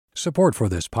Support for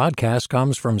this podcast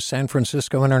comes from San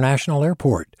Francisco International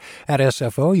Airport. At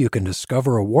SFO, you can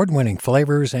discover award-winning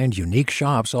flavors and unique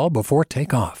shops all before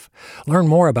takeoff. Learn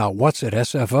more about what's at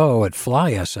SFO at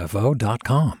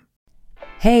flysfo.com.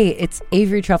 Hey, it's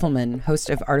Avery Trufelman,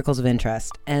 host of Articles of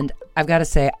Interest, and I've got to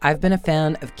say, I've been a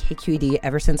fan of KQED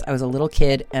ever since I was a little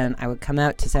kid, and I would come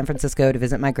out to San Francisco to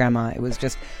visit my grandma. It was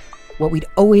just what we'd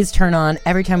always turn on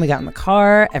every time we got in the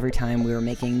car, every time we were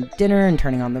making dinner and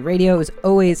turning on the radio. It was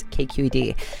always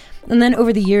KQED. And then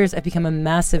over the years, I've become a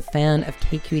massive fan of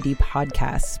KQED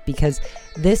podcasts because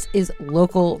this is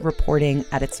local reporting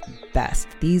at its best.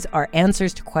 These are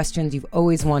answers to questions you've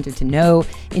always wanted to know,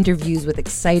 interviews with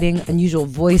exciting, unusual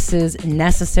voices,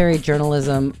 necessary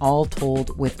journalism, all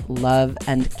told with love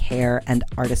and care and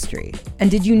artistry. And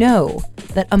did you know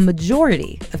that a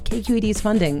majority of KQED's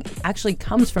funding actually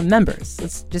comes from members?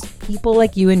 It's just people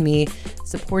like you and me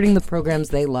supporting the programs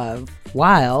they love,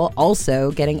 while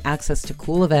also getting access to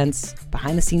cool events,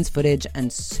 behind-the-scenes footage, and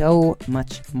so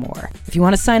much more. If you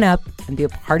want to sign up and be a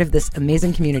part of this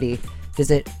amazing community,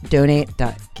 visit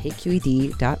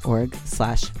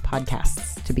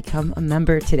donate.kqed.org/podcasts to become a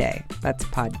member today. That's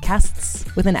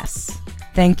podcasts with an S.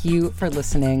 Thank you for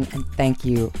listening, and thank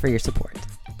you for your support.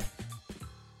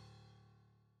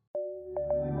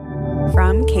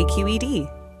 From KQED.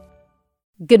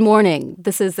 Good morning.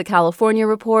 This is the California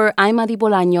Report. I'm Adi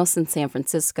Bolaños in San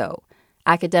Francisco.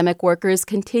 Academic workers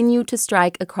continue to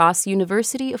strike across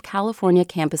University of California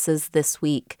campuses this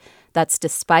week. That's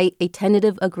despite a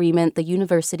tentative agreement the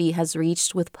university has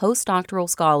reached with postdoctoral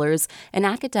scholars and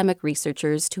academic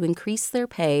researchers to increase their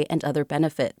pay and other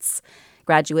benefits.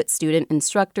 Graduate student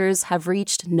instructors have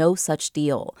reached no such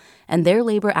deal, and their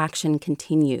labor action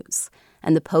continues.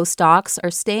 And the postdocs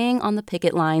are staying on the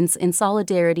picket lines in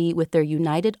solidarity with their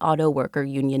United Auto Worker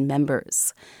Union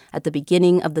members. At the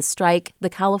beginning of the strike, the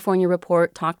California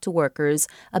Report talked to workers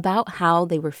about how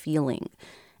they were feeling.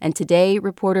 And today,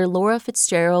 reporter Laura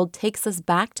Fitzgerald takes us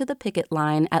back to the picket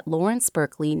line at Lawrence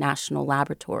Berkeley National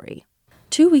Laboratory.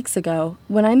 2 weeks ago,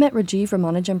 when I met Rajiv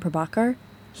Ramanujan Prabhakar,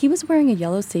 he was wearing a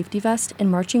yellow safety vest and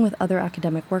marching with other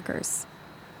academic workers.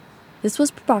 This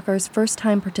was Prabhakar's first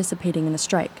time participating in the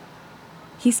strike.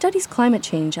 He studies climate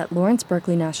change at Lawrence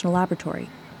Berkeley National Laboratory.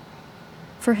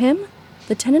 For him,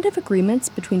 the tentative agreements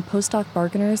between postdoc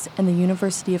bargainers and the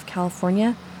University of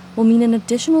California will mean an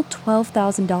additional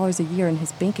 $12,000 a year in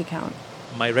his bank account.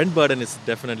 My rent burden is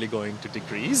definitely going to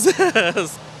decrease.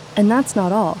 And that's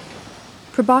not all.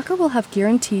 Prabhakar will have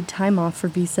guaranteed time off for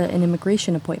visa and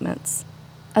immigration appointments.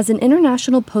 As an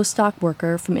international postdoc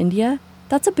worker from India,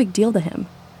 that's a big deal to him.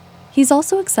 He's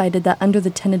also excited that under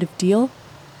the tentative deal,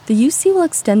 the UC will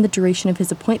extend the duration of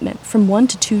his appointment from 1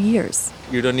 to 2 years.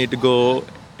 You don't need to go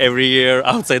every year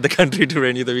outside the country to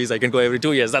renew the visa. I can go every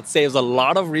 2 years. That saves a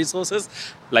lot of resources,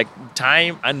 like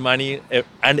time and money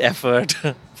and effort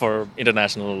for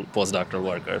international postdoctoral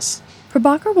workers.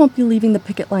 Prabhakar won't be leaving the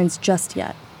picket lines just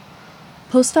yet.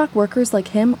 Postdoc workers like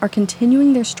him are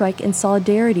continuing their strike in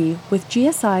solidarity with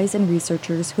GSIs and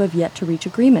researchers who have yet to reach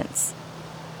agreements.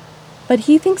 But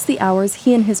he thinks the hours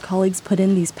he and his colleagues put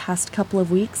in these past couple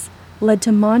of weeks led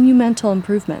to monumental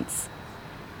improvements.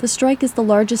 The strike is the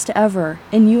largest ever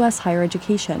in U.S. higher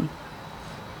education.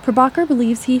 Prabhakar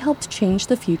believes he helped change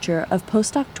the future of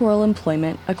postdoctoral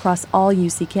employment across all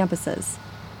UC campuses.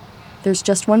 There's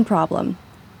just one problem.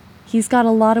 He's got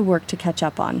a lot of work to catch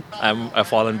up on. I've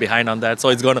fallen behind on that, so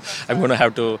I'm gonna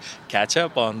have to catch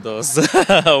up on those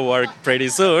work pretty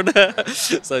soon.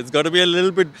 So it's gonna be a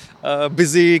little bit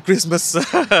busy Christmas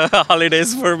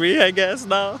holidays for me, I guess,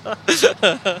 now.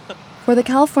 For the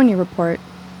California Report,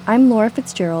 I'm Laura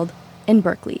Fitzgerald in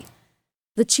Berkeley.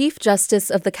 The Chief Justice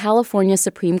of the California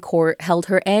Supreme Court held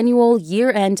her annual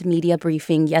year-end media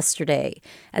briefing yesterday.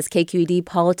 As KQED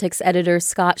politics editor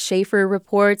Scott Schaefer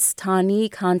reports, Tani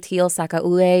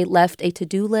Cantil-Sakaue left a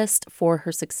to-do list for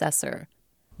her successor.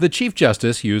 The Chief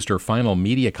Justice used her final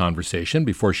media conversation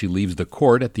before she leaves the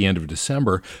court at the end of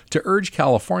December to urge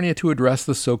California to address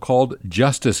the so-called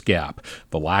justice gap,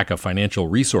 the lack of financial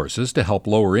resources to help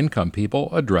lower-income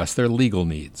people address their legal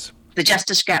needs. The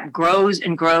justice gap grows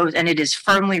and grows, and it is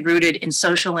firmly rooted in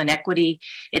social inequity.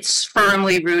 It's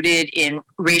firmly rooted in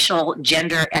racial,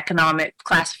 gender, economic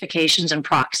classifications and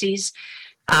proxies.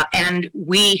 And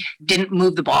we didn't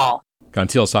move the ball.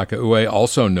 Cantil-Sakaue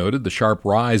also noted the sharp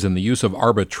rise in the use of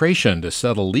arbitration to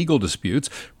settle legal disputes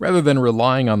rather than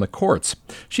relying on the courts.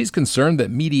 She's concerned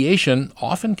that mediation,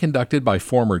 often conducted by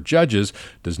former judges,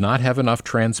 does not have enough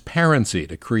transparency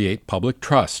to create public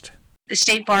trust. The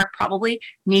state bar probably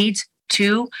needs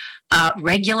to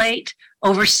regulate,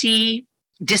 oversee,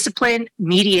 discipline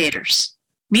mediators.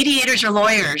 Mediators are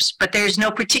lawyers, but there's no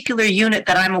particular unit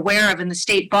that I'm aware of in the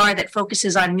state bar that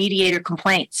focuses on mediator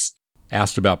complaints.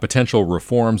 Asked about potential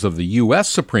reforms of the U.S.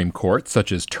 Supreme Court, such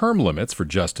as term limits for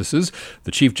justices,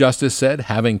 the Chief Justice said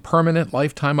having permanent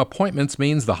lifetime appointments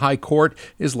means the High Court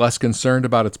is less concerned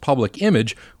about its public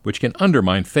image, which can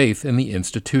undermine faith in the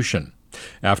institution.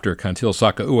 After Kantil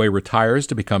Sakaue retires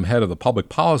to become head of the Public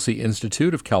Policy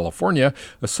Institute of California,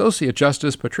 Associate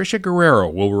Justice Patricia Guerrero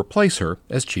will replace her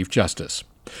as Chief Justice.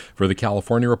 For the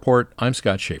California Report, I'm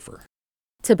Scott Schaefer.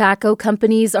 Tobacco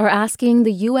companies are asking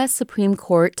the U.S. Supreme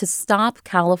Court to stop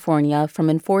California from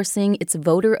enforcing its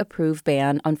voter-approved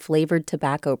ban on flavored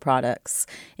tobacco products,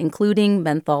 including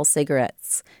menthol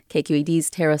cigarettes. KQED's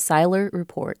Tara Seiler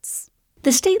reports.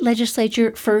 The state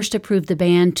legislature first approved the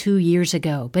ban 2 years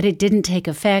ago, but it didn't take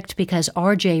effect because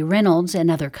R.J. Reynolds and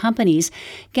other companies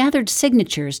gathered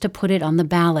signatures to put it on the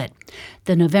ballot.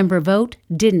 The November vote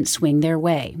didn't swing their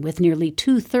way, with nearly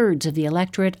 2/3 of the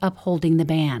electorate upholding the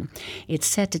ban. It's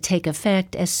set to take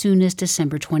effect as soon as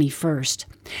December 21st.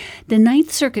 The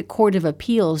Ninth Circuit Court of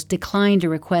Appeals declined a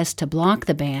request to block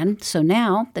the ban, so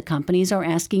now the companies are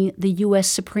asking the U.S.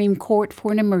 Supreme Court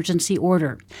for an emergency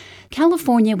order.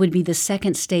 California would be the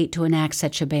second state to enact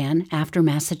such a ban after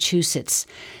Massachusetts.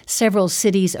 Several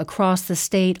cities across the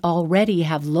state already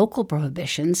have local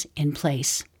prohibitions in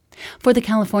place. For the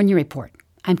California Report,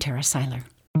 I'm Tara Seiler.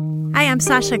 Hi, I'm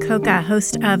Sasha Khokha,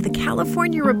 host of the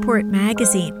California Report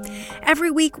magazine.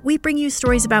 Every week, we bring you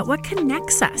stories about what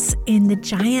connects us in the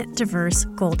giant, diverse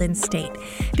Golden State.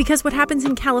 Because what happens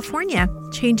in California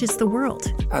changes the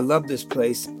world. I love this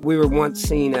place. We were once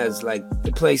seen as like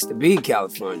the place to be,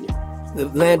 California. The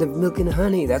land of milk and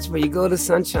honey. That's where you go to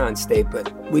Sunshine State,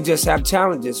 but we just have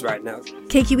challenges right now.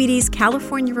 KQED's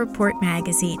California Report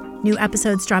magazine. New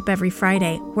episodes drop every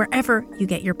Friday, wherever you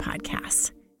get your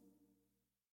podcasts.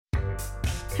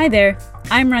 Hi there,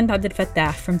 I'm Randa Abdel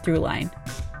Fattah from Throughline.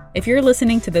 If you're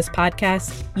listening to this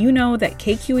podcast, you know that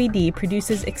KQED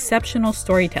produces exceptional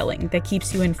storytelling that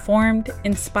keeps you informed,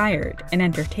 inspired, and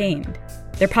entertained.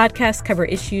 Their podcasts cover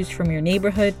issues from your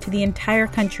neighborhood to the entire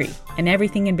country and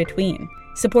everything in between.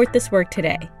 Support this work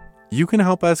today. You can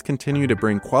help us continue to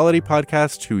bring quality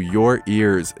podcasts to your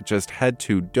ears. Just head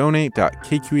to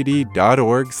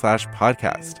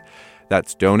donate.kqed.org/podcast.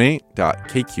 That's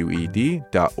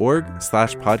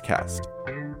donate.kqed.org/podcast.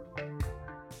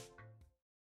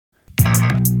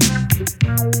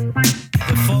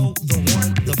 The 4, the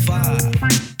 1, the 5.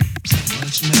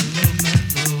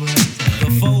 The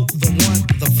 4, the 1,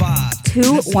 the 5.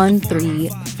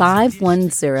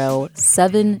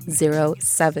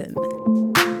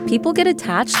 213-510-707. People get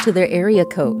attached to their area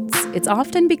codes. It's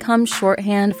often become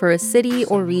shorthand for a city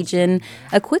or region,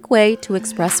 a quick way to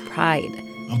express pride.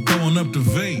 I'm throwing up the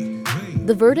vape.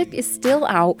 The verdict is still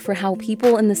out for how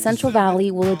people in the Central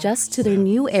Valley will adjust to their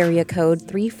new area code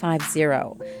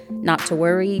 350. Not to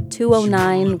worry,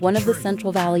 209, one of the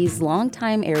Central Valley's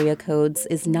longtime area codes,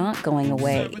 is not going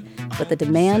away. But the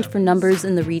demand for numbers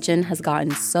in the region has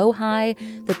gotten so high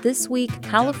that this week,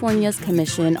 California's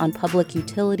Commission on Public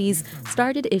Utilities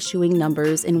started issuing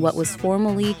numbers in what was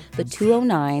formerly the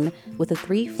 209 with a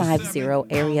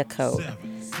 350 area code.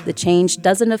 The change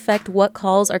doesn't affect what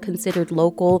calls are considered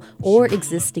local or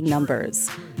existing numbers,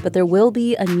 but there will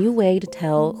be a new way to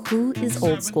tell who is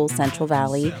old school Central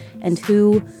Valley and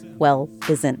who, well,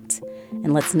 isn't.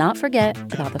 And let's not forget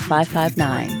about the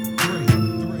 559.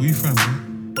 Where you from?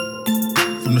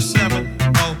 From the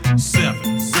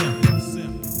 707.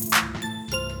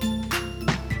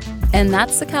 And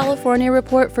that's the California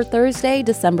Report for Thursday,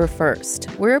 December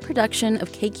 1st. We're a production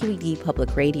of KQED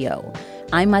Public Radio.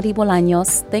 I'm Madi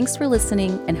Bolaños. Thanks for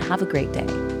listening and have a great day.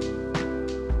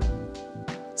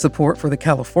 Support for the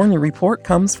California Report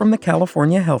comes from the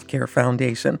California Healthcare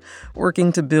Foundation,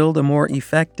 working to build a more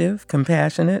effective,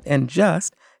 compassionate, and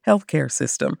just healthcare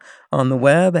system. On the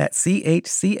web at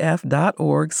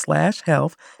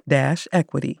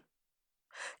chcf.org/health-equity.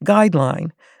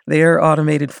 Guideline. Their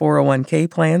automated 401k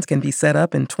plans can be set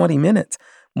up in 20 minutes.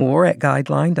 More at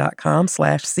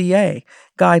guideline.com/CA.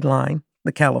 Guideline,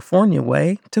 the California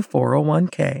way to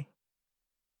 401k.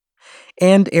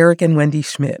 And Eric and Wendy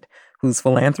Schmidt, whose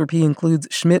philanthropy includes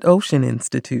Schmidt Ocean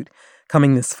Institute.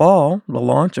 Coming this fall, the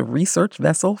launch of research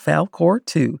vessel Falkor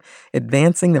 2,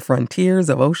 advancing the frontiers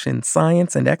of ocean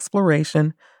science and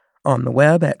exploration, on the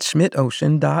web at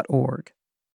schmidtocean.org.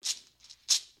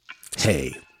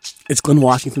 Hey, it's Glenn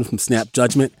Washington from Snap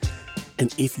Judgment,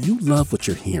 and if you love what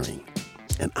you're hearing,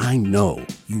 and I know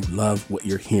you love what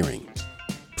you're hearing,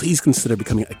 please consider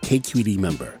becoming a KQED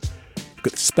member. You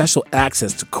get special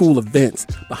access to cool events,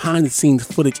 behind-the-scenes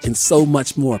footage, and so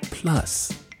much more.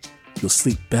 Plus, you'll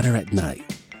sleep better at night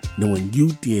knowing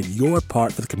you did your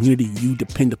part for the community you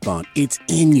depend upon. It's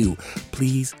in you.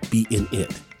 Please be in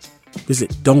it.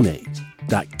 Visit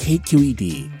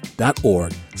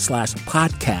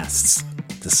donate.kqed.org/podcasts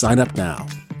to sign up now.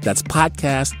 That's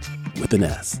podcast with an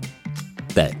S.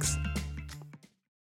 Thanks.